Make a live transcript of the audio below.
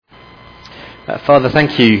Father,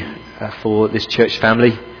 thank you for this church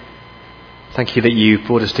family. Thank you that you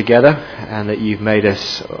brought us together and that you've made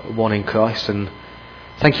us one in Christ. And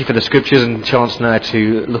thank you for the scriptures and the chance now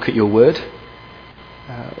to look at your word.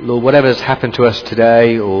 Lord, whatever has happened to us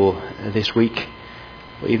today or this week,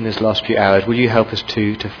 or even this last few hours, will you help us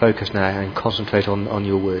to focus now and concentrate on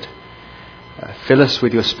your word? Fill us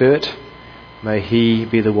with your Spirit. May he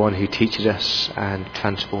be the one who teaches us and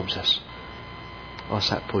transforms us. I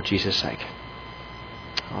ask that for Jesus' sake.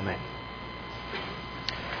 Amen.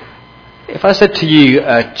 If I said to you,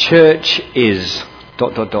 church is ...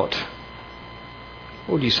 what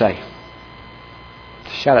would you say?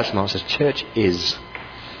 Shout out some answers. Church is.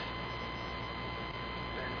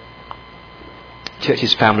 Church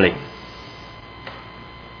is family.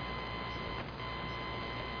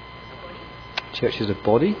 Church is a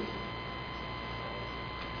body.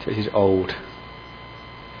 Church is old.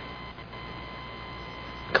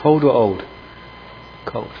 Cold or old?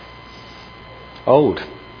 Cold. Old.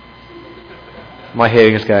 My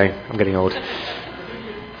hearing is going. I'm getting old.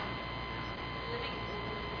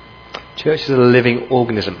 Church is a living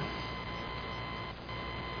organism.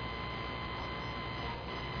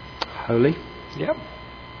 Holy? Yep.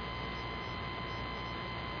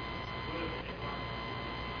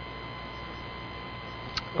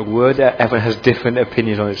 A word that everyone has different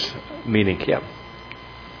opinions on its meaning. Yep.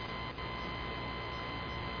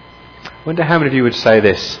 I wonder how many of you would say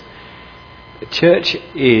this. The church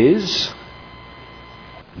is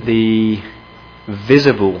the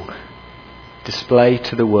visible display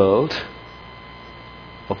to the world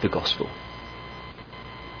of the gospel.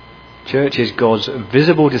 Church is God's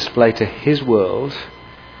visible display to his world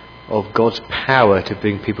of God's power to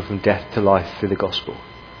bring people from death to life through the gospel.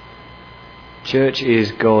 Church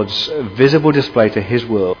is God's visible display to his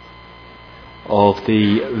world of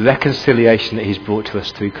the reconciliation that he's brought to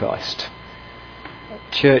us through Christ.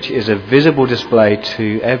 Church is a visible display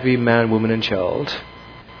to every man, woman and child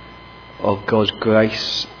of God's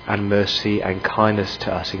grace and mercy and kindness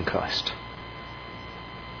to us in Christ.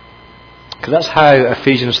 Because that's how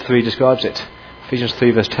Ephesians 3 describes it. Ephesians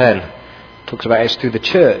 3 verse 10 talks about it's through the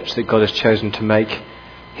church that God has chosen to make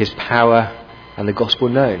his power and the gospel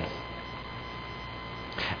known.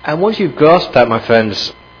 And once you've grasped that, my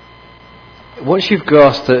friends, once you've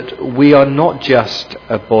grasped that we are not just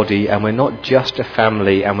a body and we're not just a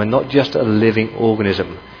family and we're not just a living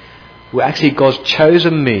organism, we're actually God's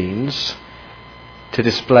chosen means to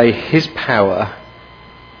display his power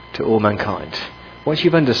to all mankind. Once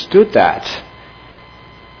you've understood that,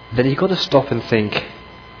 then you've got to stop and think,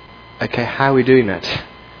 okay, how are we doing that?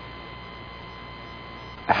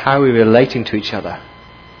 How are we relating to each other?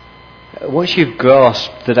 Once you've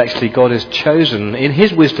grasped that actually God has chosen in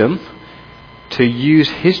his wisdom to use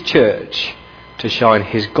his church to shine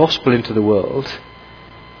his gospel into the world,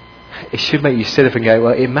 it should make you sit up and go,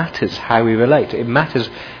 well, it matters how we relate. It matters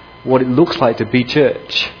what it looks like to be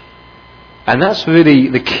church. And that's really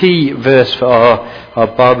the key verse for our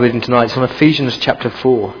Bible reading tonight. It's on Ephesians chapter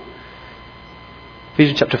 4.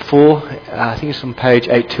 Ephesians chapter 4, I think it's on page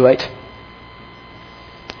 828.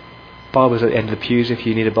 Bible's at the end of the pews if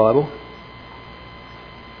you need a Bible.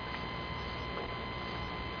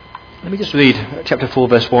 Let me just read chapter 4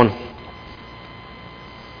 verse 1.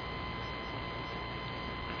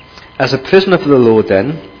 As a prisoner for the Lord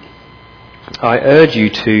then, I urge you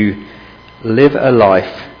to live a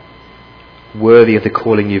life worthy of the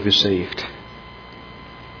calling you've received.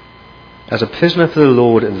 As a prisoner for the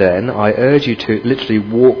Lord then, I urge you to literally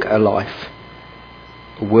walk a life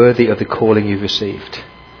worthy of the calling you've received.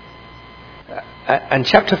 And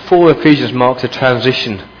chapter 4 of Ephesians marks a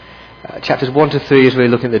transition. Chapters 1 to 3 is really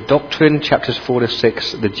looking at the doctrine. Chapters 4 to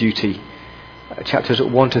 6, the duty. Chapters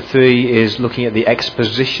 1 to 3 is looking at the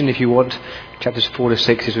exposition, if you want. Chapters 4 to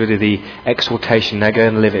 6 is really the exhortation. Now go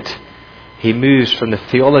and live it. He moves from the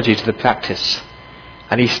theology to the practice.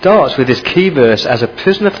 And he starts with this key verse, as a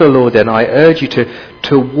prisoner for the Lord then, I urge you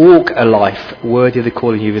to walk a life worthy of the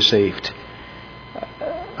calling you received.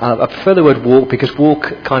 I prefer the word walk because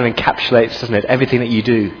walk kind of encapsulates, doesn't it, everything that you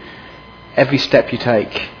do. Every step you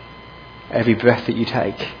take. Every breath that you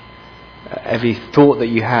take. Every thought that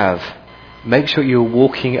you have. Make sure you're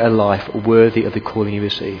walking a life worthy of the calling you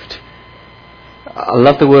received. I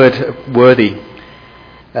love the word worthy.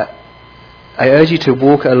 I urge you to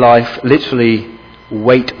walk a life literally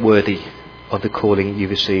weight worthy of the calling you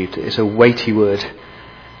received. It's a weighty word.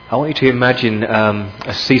 I want you to imagine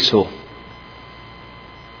a seesaw.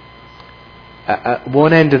 At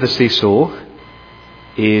one end of the seesaw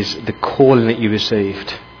is the calling that you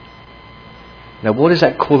received. Now, what is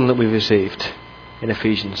that calling that we received in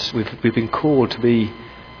Ephesians? We've been called to be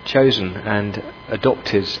chosen and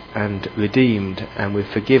adopted and redeemed, and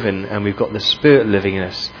we're forgiven, and we've got the Spirit living in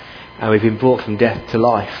us, and we've been brought from death to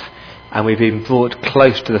life, and we've been brought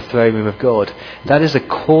close to the throne room of God. That is the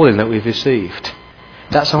calling that we've received.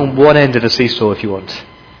 That's on one end of the seesaw, if you want.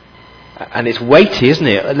 And it's weighty, isn't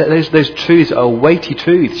it? Those truths are weighty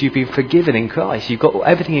truths. You've been forgiven in Christ. You've got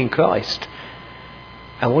everything in Christ.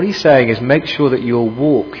 And what he's saying is make sure that your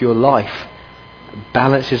walk, your life,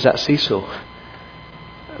 balances that seesaw.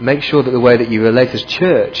 Make sure that the way that you relate as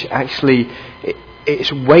church, actually,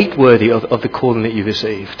 it's weight worthy of the calling that you've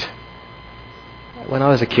received. When I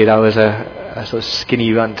was a kid, I was a sort of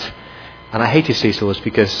skinny runt. And I hated seesaws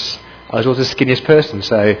because I was always the skinniest person.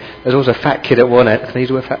 So there's always a fat kid at one end. Can I use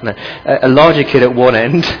the word fat? No. A larger kid at one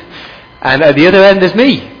end. And at the other end, there's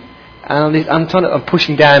me. And I'm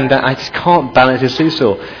pushing down. I just can't balance the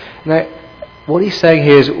seesaw. Now, what he's saying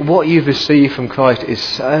here is what you've received from Christ is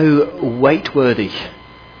so weight worthy.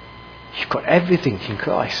 You've got everything in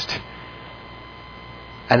Christ.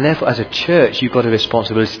 And therefore, as a church, you've got a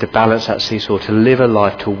responsibility to balance that seesaw, to live a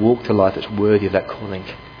life, to walk the life that's worthy of that calling.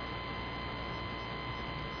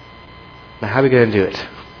 Now, how are we going to do it?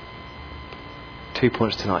 2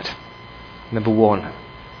 points tonight. Number one,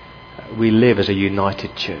 we live as a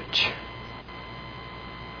united church.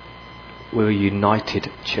 We're a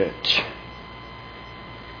united church.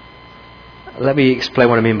 Let me explain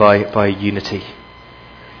what I mean by unity.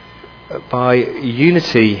 By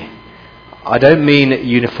unity, I don't mean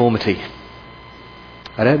uniformity.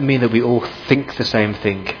 I don't mean that we all think the same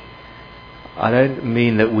thing. I don't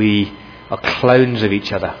mean that we are clones of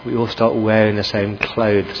each other. We all start wearing the same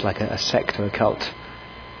clothes like a sect or a cult.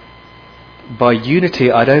 By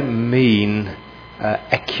unity, I don't mean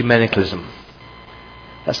ecumenicalism.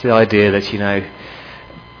 That's the idea that,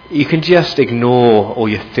 you can just ignore all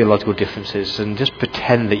your theological differences and just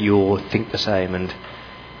pretend that you all think the same. And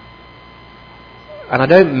I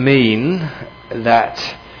don't mean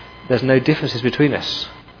that there's no differences between us.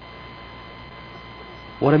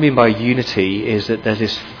 What I mean by unity is that there's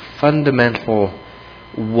this fundamental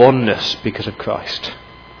oneness because of Christ.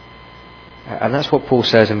 And that's what Paul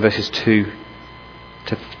says in verses 2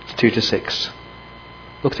 to 6.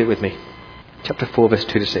 Look at it with me. Chapter 4, verse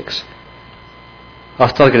 2 to 6. I'll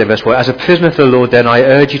start again in verse 4. As a prisoner for the Lord, then, I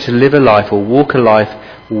urge you to live a life or walk a life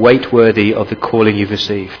weight worthy of the calling you've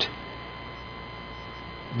received.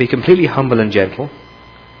 Be completely humble and gentle.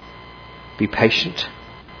 Be patient,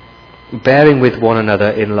 bearing with one another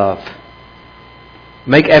in love.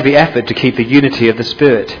 Make every effort to keep the unity of the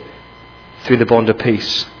Spirit through the bond of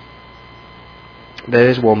peace. There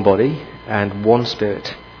is one body and one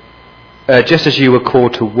Spirit, just as you were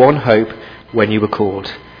called to one hope when you were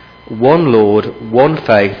called. One Lord, one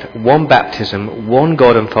faith, one baptism, one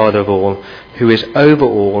God and Father of all, who is over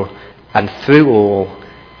all and through all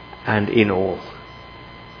and in all.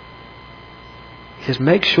 He says,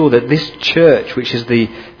 make sure that this church, which is the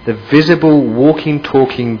visible, walking,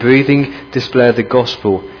 talking, breathing display of the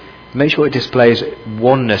gospel, make sure it displays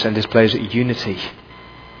oneness and displays unity.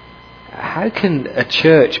 How can a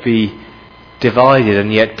church be divided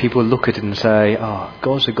and yet people look at it and say,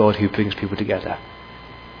 God's a God who brings people together?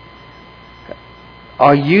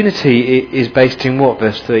 Our unity is based in what?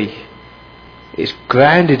 Verse 3. It's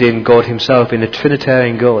grounded in God himself, in the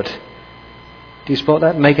Trinitarian God. Do you spot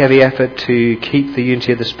that? Make every effort to keep the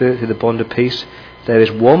unity of the Spirit through the bond of peace. There is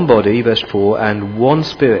one body, verse 4, and one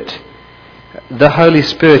Spirit. The Holy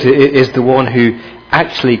Spirit is the one who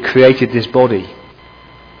actually created this body.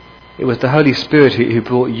 It was the Holy Spirit who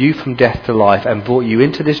brought you from death to life and brought you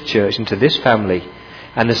into this church, into this family.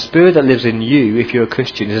 And the Spirit that lives in you, if you're a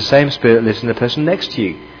Christian, is the same Spirit that lives in the person next to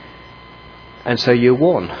you. And so you're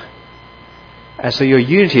one. And so your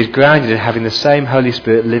unity is grounded in having the same Holy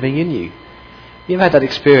Spirit living in you. You've had that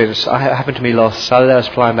experience. It happened to me last Saturday. I was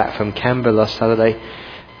flying back from Canberra last Saturday,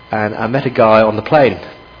 and I met a guy on the plane.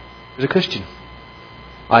 He was a Christian.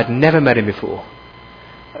 I'd never met him before.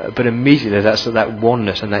 But immediately that's that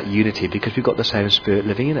oneness and that unity because we've got the same Spirit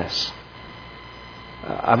living in us.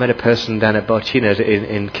 I met a person down at Barchina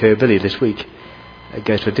in Kirribilli this week. He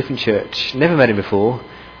goes to a different church. Never met him before.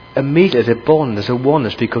 Immediately there's a bond, there's a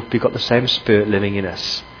oneness because we've got the same Spirit living in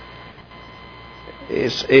us.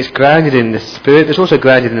 It's grounded in the Spirit. It's also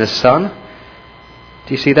grounded in the Son.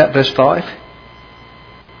 Do you see that? Verse 5.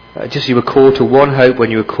 Just you were called to one hope when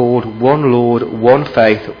you were called, one Lord, one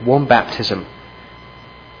faith, one baptism.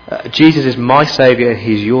 Jesus is my Saviour and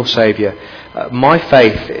He's your Saviour. My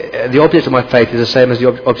faith, the object of my faith is the same as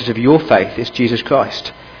the object of your faith. It's Jesus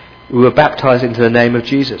Christ. We were baptised into the name of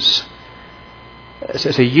Jesus. So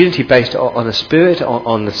it's a unity based on the Spirit,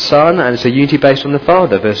 on the Son, and it's a unity based on the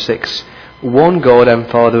Father. Verse 6. one God and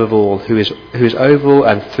Father of all, who is over all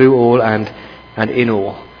and through all and in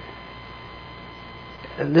all.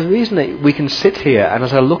 And the reason that we can sit here, and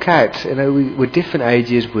as I look out, we're different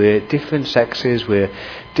ages, we're different sexes, we're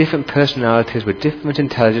different personalities, we're different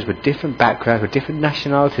intelligence, we're different backgrounds, we're different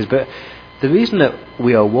nationalities, but the reason that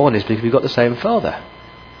we are one is because we've got the same Father.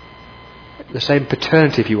 The same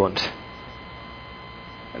paternity, if you want.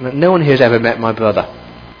 And no one here has ever met my brother.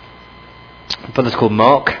 My brother's called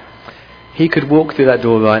Mark. He could walk through that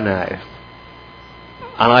door right now,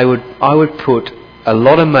 and I would put a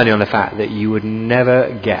lot of money on the fact that you would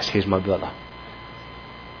never guess he's my brother.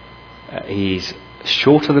 He's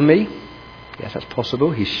shorter than me. Yes, that's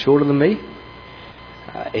possible. He's shorter than me.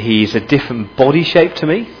 He's a different body shape to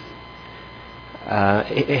me.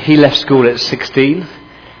 He left school at 16.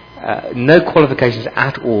 No qualifications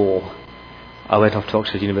at all. I went off to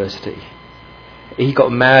Oxford University. He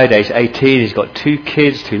got married at age 18. He's got 2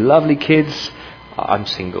 kids, 2 lovely kids. I'm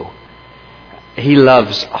single. He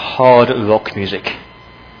loves hard rock music,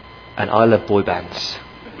 and I love boy bands.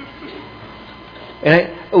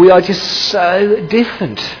 We are just so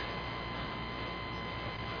different,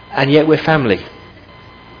 and yet we're family.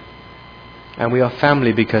 And we are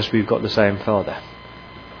family because we've got the same Father.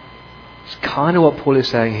 It's kind of what Paul is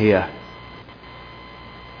saying here.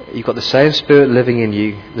 You've got the same Spirit living in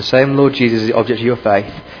you, the same Lord Jesus is the object of your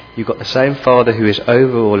faith. You've got the same Father who is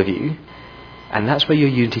over all of you, and that's where your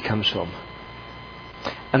unity comes from.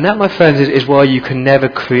 And that, my friends, is why you can never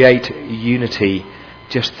create unity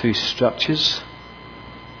just through structures.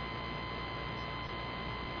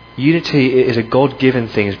 Unity is a God-given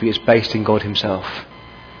thing, but it's based in God himself.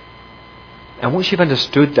 And once you've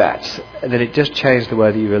understood that, then it just changes the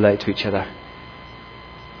way that you relate to each other.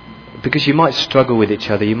 Because you might struggle with each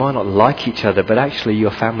other, you might not like each other, but actually you're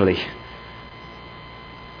family.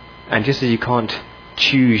 And just as you can't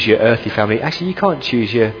choose your earthly family, actually you can't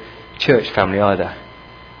choose your church family either.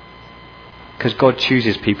 Because God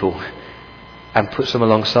chooses people and puts them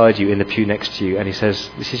alongside you in the pew next to you, and he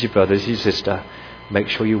says, this is your brother, this is your sister, make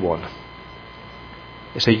sure you're one.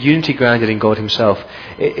 It's a unity grounded in God himself.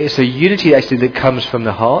 It's a unity actually that comes from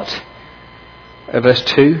the heart. Verse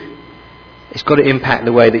 2, it's got to impact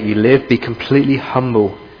the way that you live. Be completely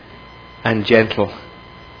humble and gentle.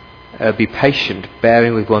 Be patient,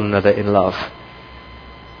 bearing with one another in love.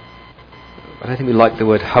 I don't think we like the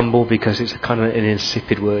word humble because it's kind of an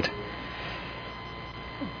insipid word.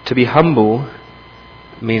 To be humble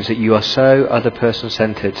means that you are so other person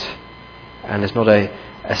centered and there's not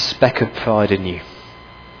a speck of pride in you.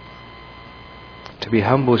 To be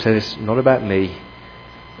humble says it's not about me,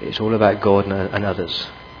 it's all about God and others.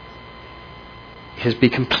 It says be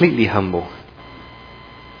completely humble.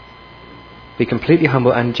 Be completely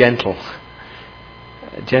humble and gentle.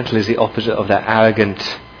 Gentle is the opposite of that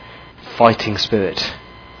arrogant, fighting spirit.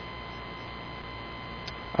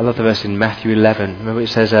 I love the verse in Matthew 11. Remember it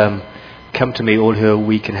says, come to me all who are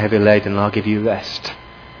weak and heavy laden and I'll give you rest.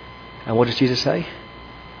 And what does Jesus say?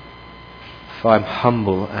 For I'm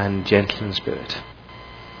humble and gentle in spirit.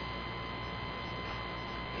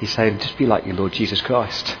 He's saying, just be like your Lord Jesus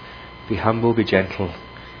Christ. Be humble, be gentle.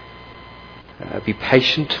 Be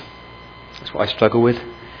patient. That's what I struggle with.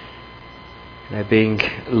 Being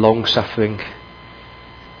long-suffering.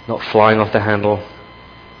 Not flying off the handle.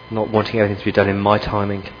 Not wanting everything to be done in my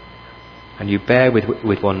timing. And you bear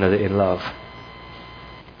with one another in love.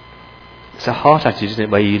 It's a heart attitude, isn't it?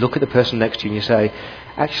 Where you look at the person next to you and you say,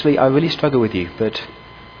 actually, I really struggle with you, but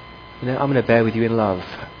I'm going to bear with you in love.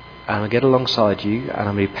 And I'll get alongside you and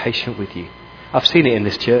I'm going to be patient with you. I've seen it in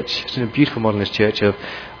this church. I've seen a beautiful model in this church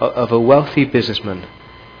of a wealthy businessman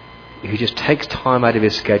who just takes time out of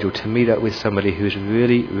his schedule to meet up with somebody who's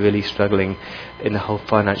really, really struggling in the whole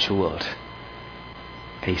financial world.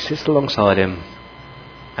 And he sits alongside him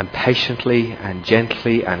and patiently and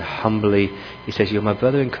gently and humbly he says, you're my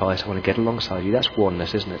brother in Christ, I want to get alongside you. That's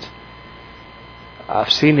oneness, isn't it?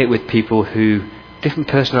 I've seen it with people who, different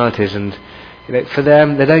personalities, and for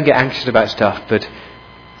them, they don't get anxious about stuff, but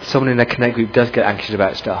someone in their Connect group does get anxious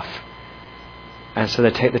about stuff. And so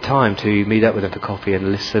they take the time to meet up with them for coffee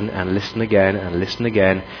and listen again and listen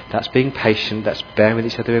again. That's being patient, that's bearing with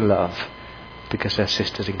each other in love, because they're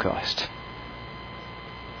sisters in Christ.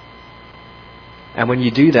 And when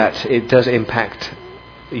you do that, it does impact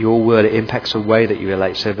your word, it impacts the way that you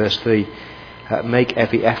relate. So verse 3, make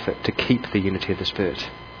every effort to keep the unity of the Spirit.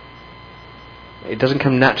 It doesn't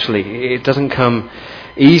come naturally, it doesn't come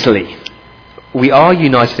easily. We are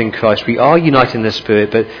united in Christ, we are united in the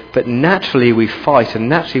Spirit, but naturally we fight, and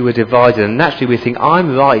naturally we're divided, and naturally we think,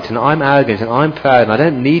 I'm right, and I'm arrogant, and I'm proud, and I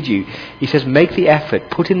don't need you. He says, make the effort,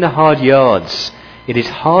 put in the hard yards It is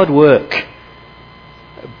hard work,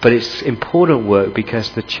 but it's important work because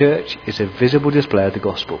the church is a visible display of the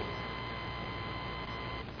gospel.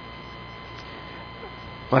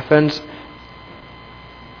 My friends,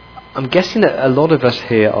 I'm guessing that a lot of us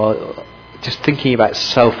here are just thinking about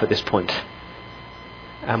self at this point.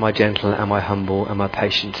 Am I gentle? Am I humble? Am I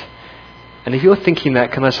patient? And if you're thinking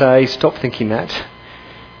that, can I say, stop thinking that.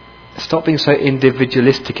 Stop being so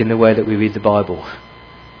individualistic in the way that we read the Bible.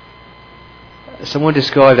 Someone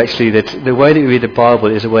described actually that the way that we read the Bible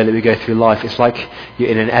is the way that we go through life. It's like you're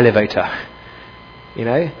in an elevator. You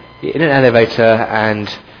know? You're in an elevator and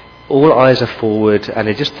all eyes are forward and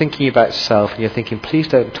they're just thinking about self, and you're thinking, please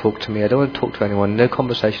don't talk to me, I don't want to talk to anyone, no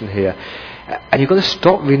conversation here. And you've got to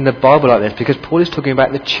stop reading the Bible like this, because Paul is talking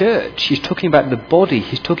about the church. He's talking about the body.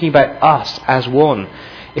 He's talking about us as one.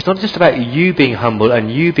 It's not just about you being humble and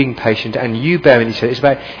you being patient and you bearing each other. It's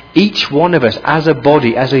about each one of us as a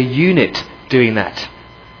body, as a unit, doing that.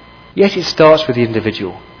 Yes, it starts with the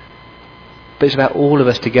individual, but it's about all of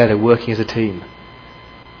us together working as a team.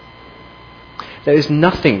 There is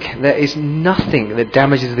nothing that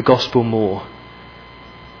damages the gospel more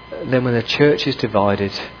than when the church is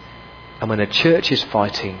divided, and when the church is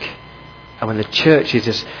fighting, and when the church is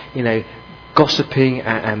just, gossiping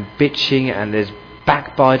and bitching, and there's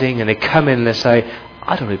backbiting, and they come in and they say,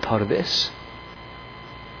 I don't want to be part of this.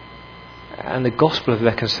 And the gospel of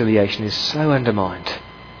reconciliation is so undermined.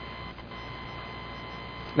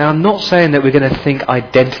 Now, I'm not saying that we're going to think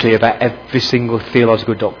identically about every single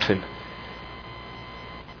theological doctrine.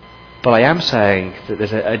 But I am saying that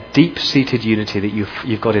there's a deep-seated unity that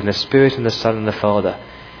you've got in the Spirit and the Son and the Father.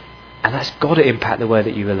 And that's got to impact the way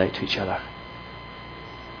that you relate to each other.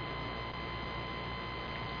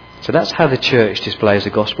 So that's how the church displays the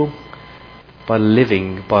gospel. By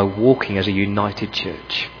walking as a united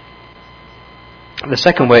church. And the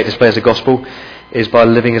second way it displays the gospel is by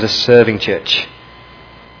living as a serving church.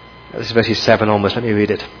 This is verses 7 onwards. Let me read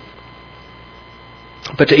it.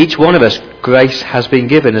 But to each one of us, grace has been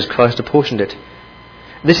given as Christ apportioned it.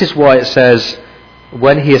 This is why it says,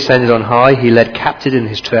 when he ascended on high, he led captive in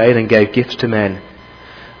his train and gave gifts to men.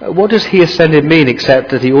 What does he ascended mean except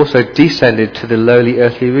that he also descended to the lowly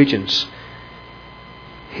earthly regions?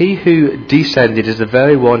 He who descended is the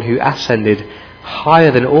very one who ascended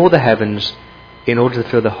higher than all the heavens in order to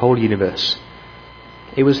fill the whole universe.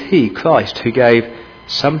 It was he, Christ, who gave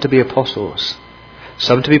some to be apostles,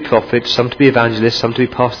 some to be prophets, some to be evangelists, some to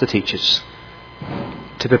be pastor teachers,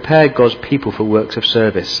 to prepare God's people for works of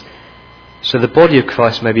service, so the body of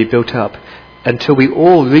Christ may be built up until we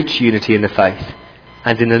all reach unity in the faith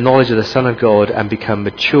and in the knowledge of the Son of God and become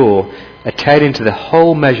mature, attaining to the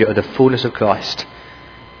whole measure of the fullness of Christ.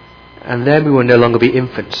 And then we will no longer be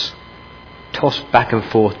infants, tossed back and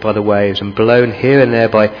forth by the waves and blown here and there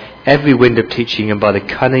by every wind of teaching and by the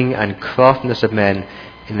cunning and craftiness of men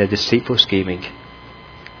in their deceitful scheming.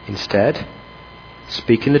 Instead,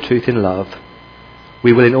 speaking the truth in love,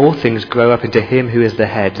 we will in all things grow up into him who is the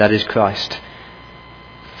head, that is Christ.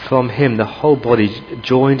 From him the whole body,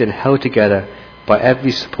 joined and held together by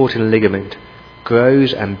every supporting ligament,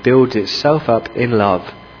 grows and builds itself up in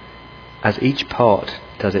love as each part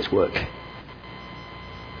does its work.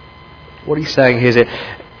 What he's saying here is that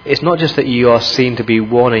it's not just that you are seen to be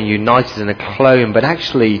one and united in a clone, but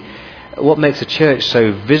actually what makes a church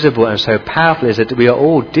so visible and so powerful is that we are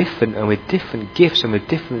all different and with different gifts and with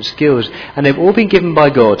different skills, and they've all been given by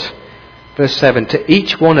God. Verse 7, to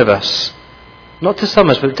each one of us, not to some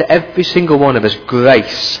of us, but to every single one of us,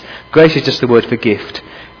 grace. Grace is just the word for gift.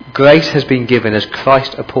 Grace has been given as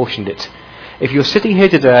Christ apportioned it. If you're sitting here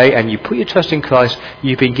today and you put your trust in Christ,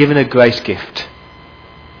 you've been given a grace gift.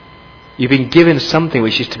 You've been given something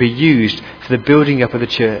which is to be used for the building up of the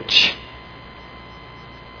church.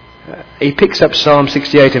 He picks up Psalm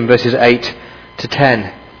 68 in verses 8 to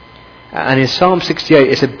 10. And in Psalm 68,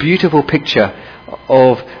 it's a beautiful picture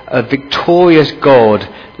of a victorious God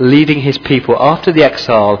leading his people after the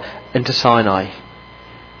exile into Sinai.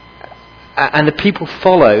 And the people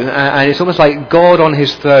follow, and it's almost like God on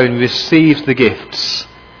his throne receives the gifts.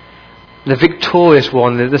 The victorious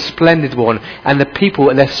one, the splendid one, and the people,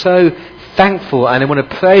 and they're so thankful and they want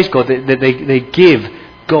to praise God that they give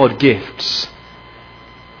God gifts.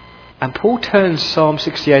 And Paul turns Psalm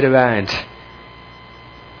 68 around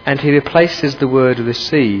and he replaces the word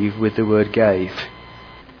receive with the word gave.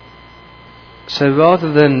 So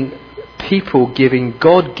rather than people giving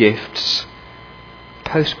God gifts,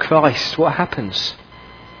 post-Christ, what happens?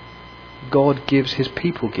 God gives his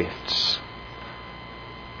people gifts.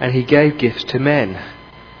 And he gave gifts to men.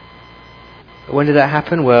 When did that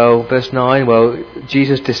happen? Well, verse 9,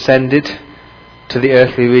 Jesus descended to the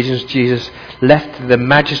earthly regions. Jesus left the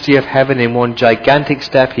majesty of heaven in one gigantic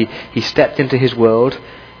step. He stepped into his world,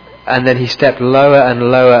 and then he stepped lower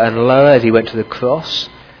and lower and lower as he went to the cross.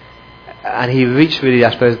 And he reached really,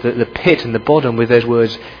 I suppose, the pit and the bottom with those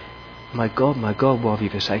words, my God, why have you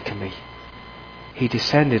forsaken me? He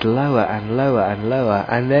descended lower and lower and lower.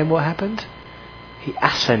 And then what happened? He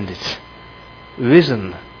ascended,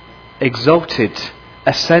 risen, exalted,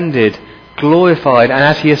 ascended, glorified. And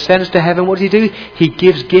as he ascends to heaven, what does he do? He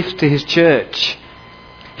gives gifts to his church.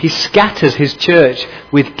 He scatters his church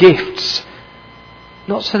with gifts.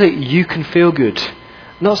 Not so that you can feel good.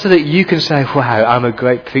 Not so that you can say, wow, I'm a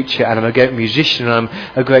great preacher and I'm a great musician and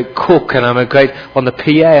I'm a great cook and I'm a great on the PA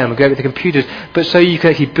and I'm great with the computers. But so you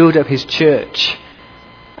can actually build up his church.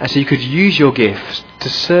 And so you could use your gifts to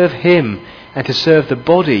serve him and to serve the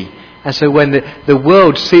body. And so when the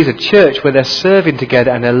world sees a church where they're serving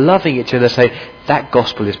together and they're loving each other, they say, that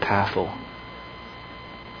gospel is powerful.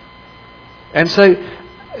 And so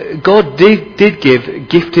God did give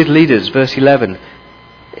gifted leaders, verse 11.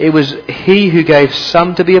 It was he who gave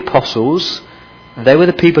some to be apostles. They were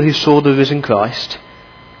the people who saw the risen Christ.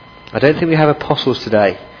 I don't think we have apostles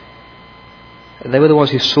today. They were the ones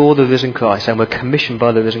who saw the risen Christ and were commissioned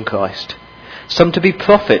by the risen Christ. Some to be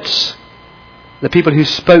prophets. The people who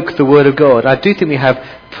spoke the word of God. I do think we have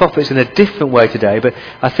prophets in a different way today, but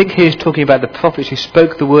I think he is talking about the prophets who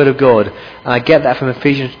spoke the word of God. And I get that from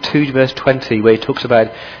Ephesians 2 verse 20, where he talks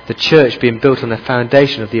about the church being built on the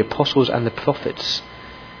foundation of the apostles and the prophets.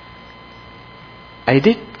 And he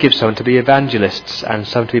did give some to be evangelists and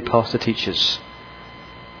some to be pastor teachers.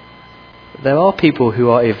 There are people who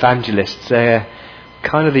are evangelists. They're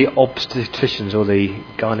kind of the obstetricians or the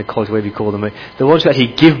gynecologists, whatever you call them. The ones who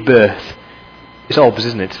actually give birth. It's obs,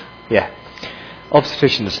 isn't it? Yeah.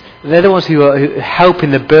 Obstetricians. They're the ones who help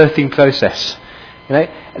in the birthing process. You know,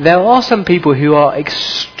 there are some people who are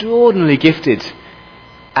extraordinarily gifted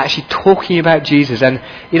actually talking about Jesus, and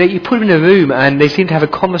you put them in a room and they seem to have a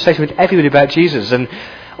conversation with everybody about Jesus, and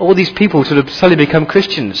all these people sort of suddenly become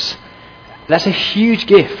Christians. That's a huge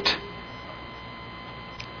gift.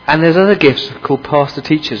 And there's other gifts called pastor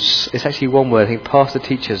teachers. It's actually one word, I think, pastor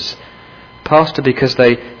teachers. Pastor because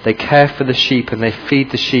they care for the sheep and they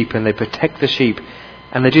feed the sheep and they protect the sheep,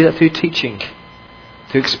 and they do that through teaching,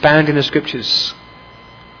 through expounding the scriptures.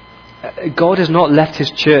 God has not left his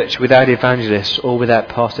church without evangelists or without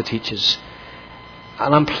pastor teachers.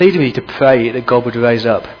 And I'm pleading with you to pray that God would raise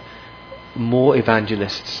up more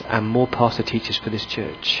evangelists and more pastor teachers for this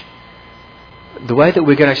church. The way that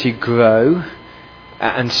we're going to actually grow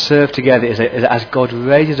and serve together is as God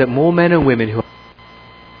raises up more men and women who are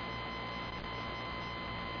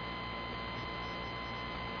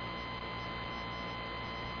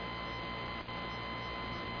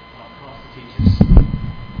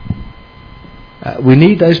we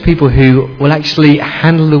need those people who will actually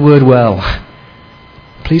handle the word well.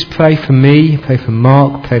 Please pray for me, pray for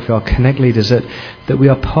Mark, pray for our Connect leaders that we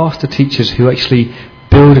are pastor teachers who actually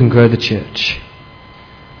build and grow the church.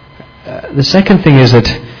 The second thing is that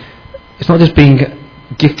it's not just being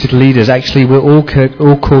gifted leaders. Actually, we're all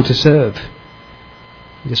called to serve.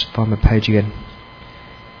 Just find my page again.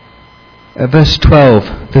 Verse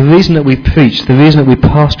 12. The reason that we preach, the reason that we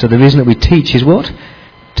pastor, the reason that we teach is what?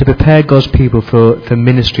 To prepare God's people for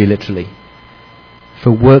ministry, literally.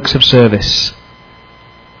 For works of service.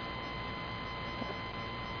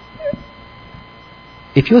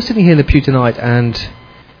 If you're sitting here in the pew tonight and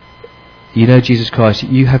you know Jesus Christ,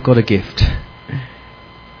 you have got a gift.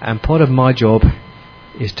 And part of my job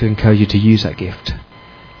is to encourage you to use that gift.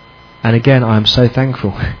 And again, I am so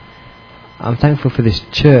thankful. I'm thankful for this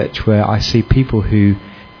church where I see people who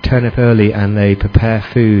turn up early and they prepare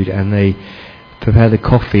food and they prepare the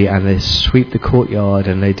coffee and they sweep the courtyard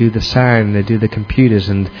and they do the sound and they do the computers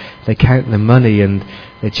and they count the money and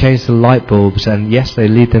they change the light bulbs, and yes, they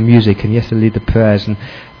lead the music, and yes, they lead the prayers, and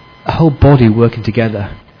a whole body working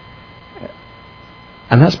together.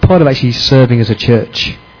 And that's part of actually serving as a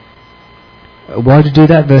church. Why to do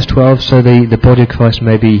that? Verse 12, so the body of Christ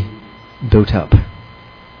may be built up,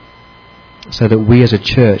 so that we as a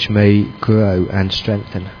church may grow and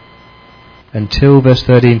strengthen. Until, verse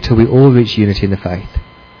 13, until we all reach unity in the faith.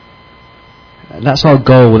 That's our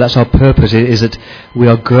goal, that's our purpose, is that we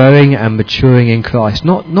are growing and maturing in Christ.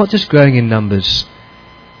 Not just growing in numbers.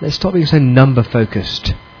 Let's stop being so number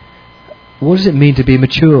focused. What does it mean to be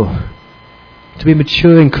mature? To be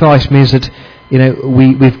mature in Christ means that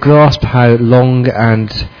we've grasped how long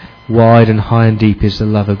and wide and high and deep is the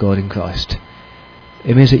love of God in Christ.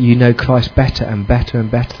 It means that you know Christ better and better and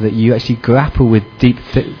better, that you actually grapple with deep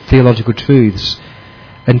theological truths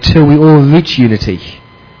until we all reach unity.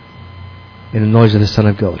 in the knowledge of the Son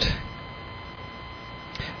of God.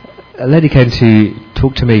 A lady came to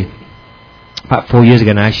talk to me about 4 years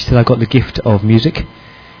ago now. She said, I've got the gift of music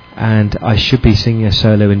and I should be singing a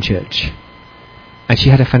solo in church. And she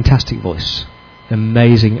had a fantastic voice.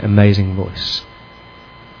 Amazing, amazing voice.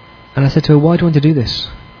 And I said to her, why do you want to do this?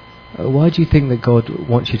 Why do you think that God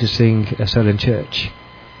wants you to sing a solo in church?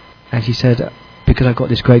 And she said, because I've got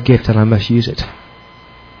this great gift and I must use it.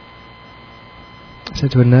 I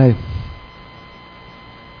said to her, no.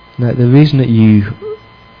 No, the reason that you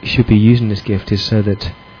should be using this gift is so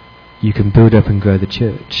that you can build up and grow the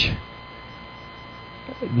church.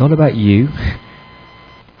 Not about you.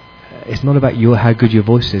 It's not about how good your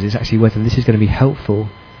voice is. It's actually whether this is going to be helpful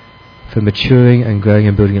for maturing and growing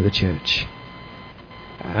and building up the church.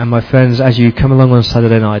 And my friends, as you come along on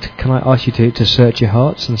Saturday night, can I ask you to search your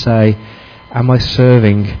hearts and say, am I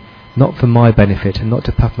serving not for my benefit and not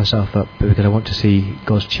to puff myself up, but because I want to see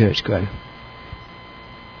God's church grow?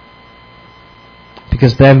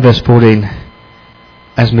 Because then, verse 14,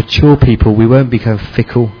 as mature people, we won't become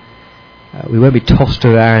fickle. We won't be tossed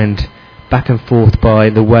around back and forth by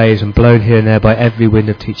the waves and blown here and there by every wind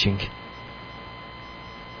of teaching.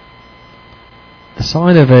 The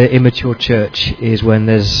sign of an immature church is when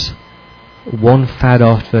there's one fad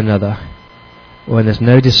after another, when there's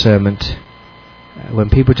no discernment, when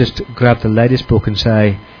people just grab the latest book and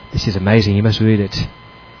say, this is amazing, you must read it.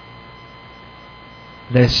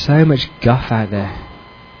 There's so much guff out there.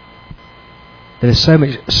 There's so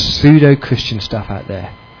much pseudo-Christian stuff out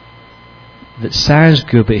there that sounds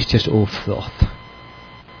good, but it's just all froth.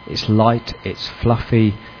 It's light, it's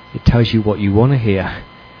fluffy, it tells you what you want to hear.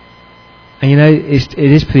 And it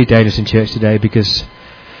is pretty dangerous in church today, because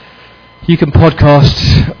you can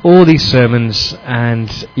podcast all these sermons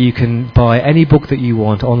and you can buy any book that you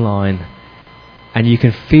want online and you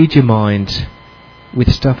can feed your mind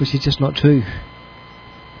with stuff which is just not true.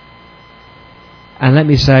 And let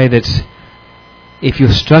me say that if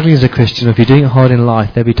you're struggling as a Christian, or if you're doing it hard in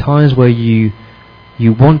life, there'll be times where you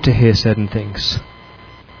want to hear certain things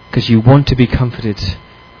because you want to be comforted,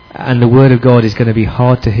 and the Word of God is going to be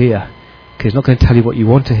hard to hear because it's not going to tell you what you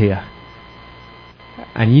want to hear.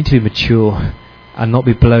 And you need to be mature and not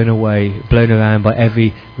be blown around by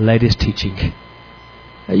every latest teaching.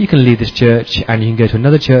 You can leave this church and you can go to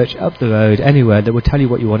another church up the road, anywhere, that will tell you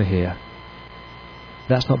what you want to hear.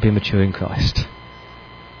 That's not being mature in Christ.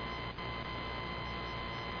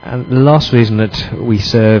 And the last reason that we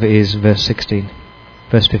serve is verse 15.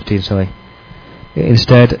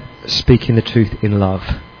 Instead, speaking the truth in love.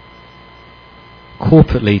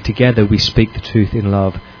 Corporately, together, we speak the truth in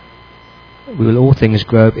love. We will all things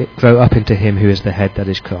grow up into Him who is the head, that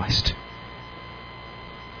is Christ.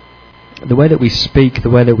 The way that we speak, the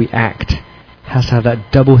way that we act, has to have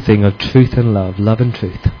that double thing of truth and love and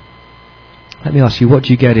truth. Let me ask you, what do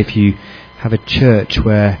you get if you have a church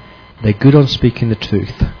where they're good on speaking the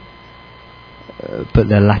truth, but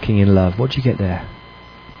they're lacking in love? What do you get there?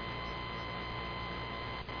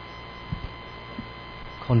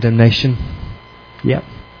 Condemnation. Yep.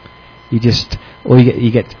 You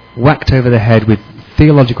get whacked over the head with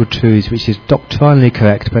theological truths which is doctrinally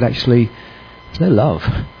correct, but actually there's no love.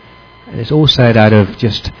 And it's all said out of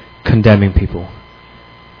just condemning people.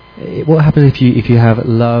 What happens if you have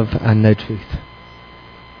love and no truth?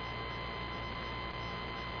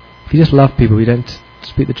 If you just love people, you don't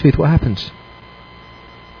speak the truth, what happens?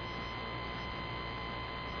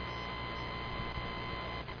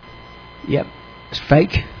 Yep. It's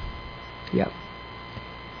fake. Yep.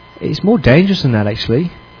 It's more dangerous than that,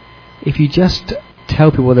 actually. If you just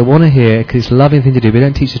tell people what they want to hear because it's a loving thing to do, but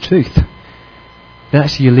don't teach the truth, then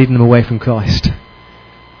actually you're leading them away from Christ.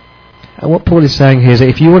 And what Paul is saying here is that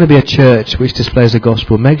if you want to be a church which displays the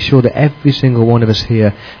gospel, make sure that every single one of us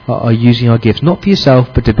here are using our gifts, not for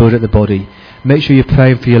yourself, but to build up the body. Make sure you're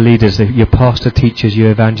praying for your leaders, your pastor, teachers,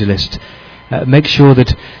 your evangelists. Make sure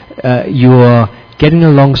that you are getting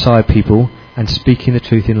alongside people and speaking the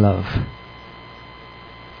truth in love.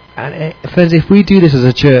 And friends, if we do this as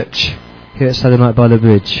a church here at Saturday Night by the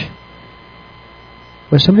Bridge,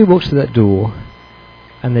 when somebody walks through that door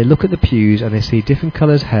and they look at the pews and they see different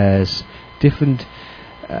colours, hairs, different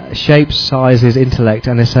shapes, sizes, intellect,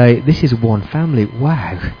 and they say, this is one family,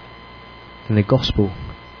 wow, then the gospel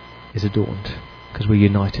is adorned because we're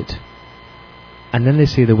united. And then they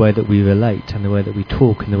see the way that we relate and the way that we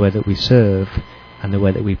talk and the way that we serve and the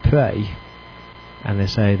way that we pray, and they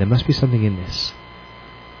say, there must be something in this.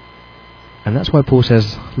 And that's why Paul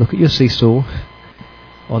says, look at your seesaw.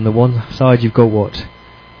 On the one side you've got what?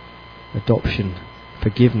 Adoption,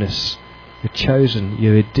 forgiveness, you're chosen,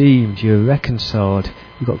 you're redeemed, you're reconciled,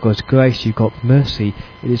 you've got God's grace, you've got mercy.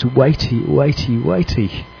 It is weighty, weighty,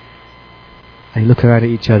 weighty. And you look around at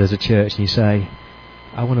each other as a church and you say,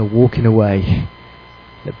 I want to walk in a way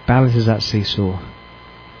that balances that seesaw.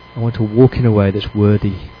 I want to walk in a way that's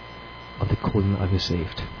worthy of the calling that I've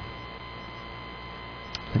received.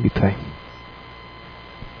 Let me pray.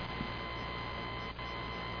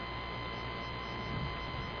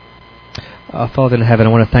 Our Father in heaven, I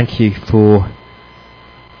want to thank you for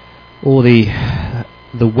all the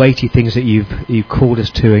weighty things that you've called us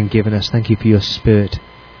to and given us. Thank you for your Spirit.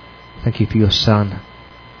 Thank you for your Son.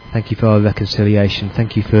 Thank you for our reconciliation.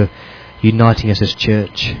 Thank you for uniting us as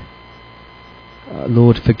church.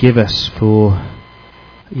 Lord, forgive us for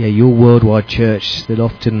your worldwide church that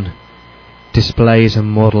often displays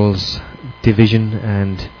and models division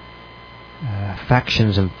and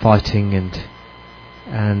factions and fighting,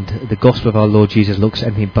 and the gospel of our Lord Jesus looks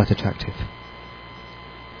anything but attractive.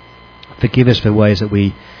 Forgive us for ways that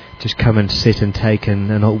we just come and sit and take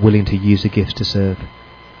and are not willing to use the gifts to serve.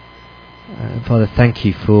 Father, thank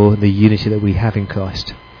you for the unity that we have in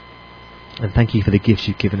Christ, and thank you for the gifts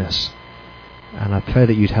you've given us. And I pray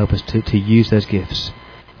that you'd help us to use those gifts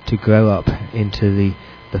to grow up into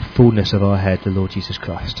the fullness of our head, the Lord Jesus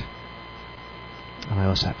Christ. And I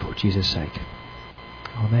ask that for Jesus' sake.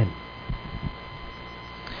 Amen.